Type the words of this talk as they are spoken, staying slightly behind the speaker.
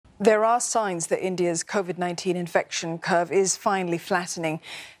There are signs that India's COVID-19 infection curve is finally flattening.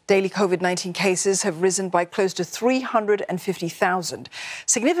 Daily COVID-19 cases have risen by close to 350,000,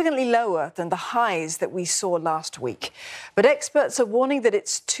 significantly lower than the highs that we saw last week. But experts are warning that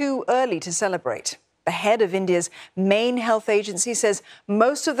it's too early to celebrate. The head of India's main health agency says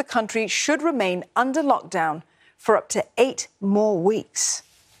most of the country should remain under lockdown for up to 8 more weeks.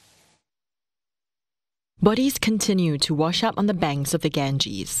 Bodies continue to wash up on the banks of the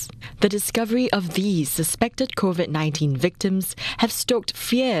Ganges. The discovery of these suspected COVID-19 victims have stoked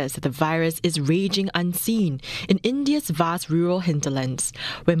fears that the virus is raging unseen in India's vast rural hinterlands,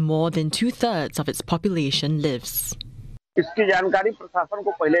 where more than 2/3 of its population lives. इसकी जानकारी प्रशासन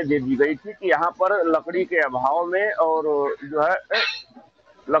को पहले दे दी गई थी कि यहाँ पर लकड़ी के अभाव में और जो है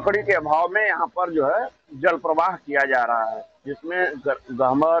लकड़ी के अभाव में यहाँ पर जो है जल प्रवाह किया जा रहा है, जिसमें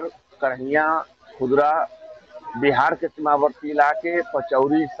गहमर, करहिया, खुदरा, बिहार के सीमावर्ती इलाके,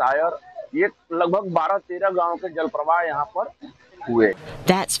 पचौरी, सायर, ये लगभग 12-13 गांव के जल प्रवाह यहाँ पर हुए.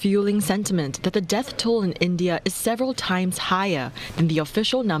 That's fueling sentiment that the death toll in India is several times higher than the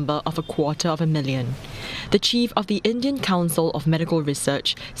official number of 250,000. The chief of the Indian Council of Medical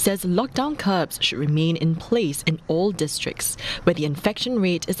Research says lockdown curbs should remain in place in all districts where the infection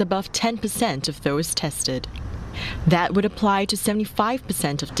rate is above 10% of those tested. That would apply to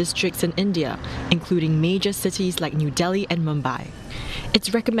 75% of districts in India, including major cities like New Delhi and Mumbai.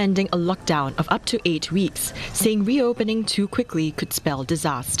 It's recommending a lockdown of up to 8 weeks, saying reopening too quickly could spell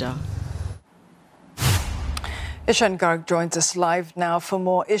disaster. Ishan Garg joins us live now for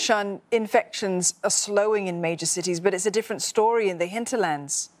more. Ishan, infections are slowing in major cities, but it's a different story in the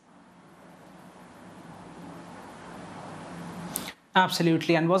hinterlands.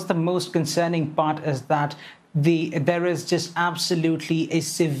 Absolutely, and what's the most concerning part is that there is just absolutely a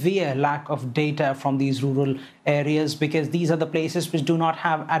severe lack of data from these rural areas, because these are the places which do not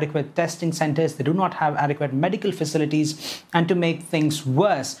have adequate testing centers, they do not have adequate medical facilities, and to make things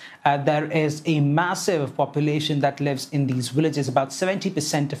worse, there is a massive population that lives in these villages. About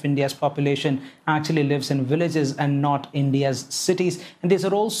 70% of India's population actually lives in villages and not India's cities, and these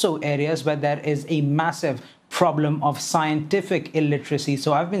are also areas where there is a massive problem of scientific illiteracy.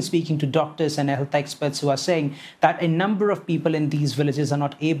 So I've been speaking to doctors and health experts who are saying that a number of people in these villages are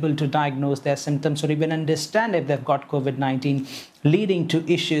not able to diagnose their symptoms or even understand if they've got COVID-19, leading to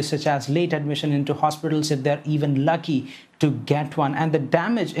issues such as late admission into hospitals if they're even lucky to get one. And the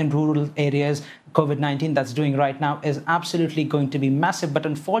damage in rural areas COVID-19 that's doing right now is absolutely going to be massive. But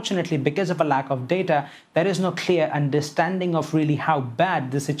unfortunately, because of a lack of data, there is no clear understanding of really how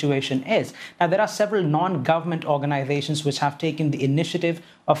bad the situation is. Now, there are several non-government organizations which have taken the initiative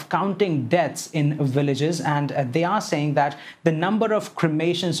of counting deaths in villages, and they are saying that the number of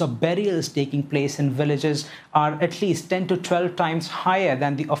cremations or burials taking place in villages are at least 10 to 12 times higher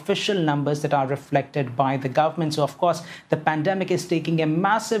than the official numbers that are reflected by the government. So, of course, the pandemic is taking a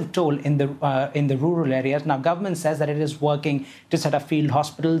massive toll in the rural areas. Now, government says that it is working to set up field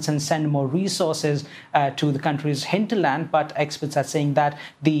hospitals and send more resources to the country's hinterland, but experts are saying that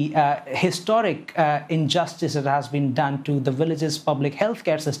the historic injustice that has been done to the village's public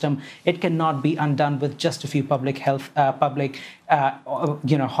healthcare system, it cannot be undone with just a few public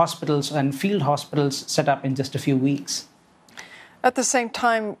hospitals and field hospitals set up in just a few weeks. At the same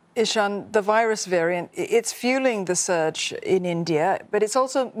time, Ishan, the virus variant, it's fueling the surge in India, but it's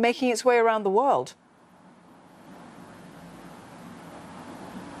also making its way around the world.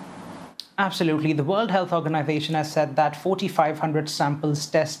 Absolutely. The World Health Organization has said that 4,500 samples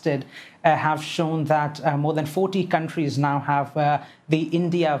tested have shown that more than 40 countries now have the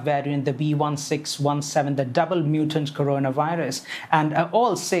India variant, the B1617, the double mutant coronavirus. And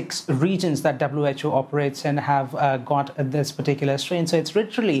all 6 regions that WHO operates in have got this particular strain. So it's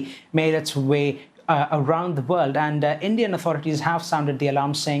literally made its way around the world, and Indian authorities have sounded the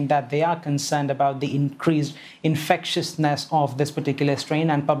alarm, saying that they are concerned about the increased infectiousness of this particular strain.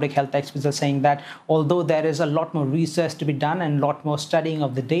 And public health experts are saying that although there is a lot more research to be done and a lot more studying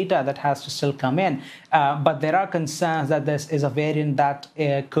of the data that has to still come in, but there are concerns that this is a variant that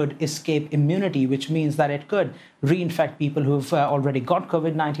could escape immunity, which means that it could reinfect people who've already got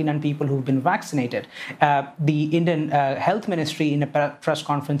COVID-19 and people who've been vaccinated. The Indian Health Ministry in a press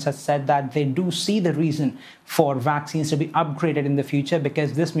conference has said that they do see the reason for vaccines to be upgraded in the future,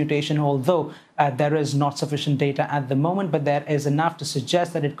 because this mutation, although there is not sufficient data at the moment, but there is enough to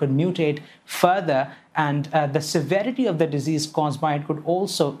suggest that it could mutate further, and the severity of the disease caused by it could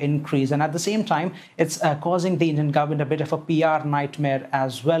also increase. And at the same time, it's causing the Indian government a bit of a PR nightmare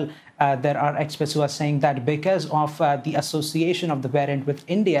as well. There are experts who are saying that because of the association of the variant with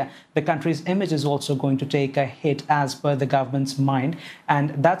India, the country's image is also going to take a hit as per the government's mind.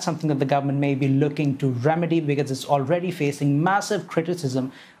 And that's something that the government may be looking to remedy, because it's already facing massive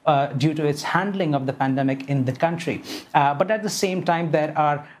criticism due to its handling of the pandemic in the country. But at the same time, there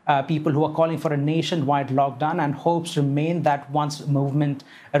are people who are calling for a nationwide lockdown, and hopes remain that once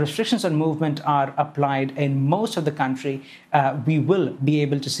restrictions on movement are applied in most of the country, we will be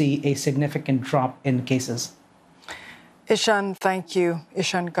able to see a significant drop in cases. Ishan, thank you.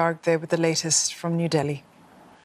 Ishan Garg there with the latest from New Delhi.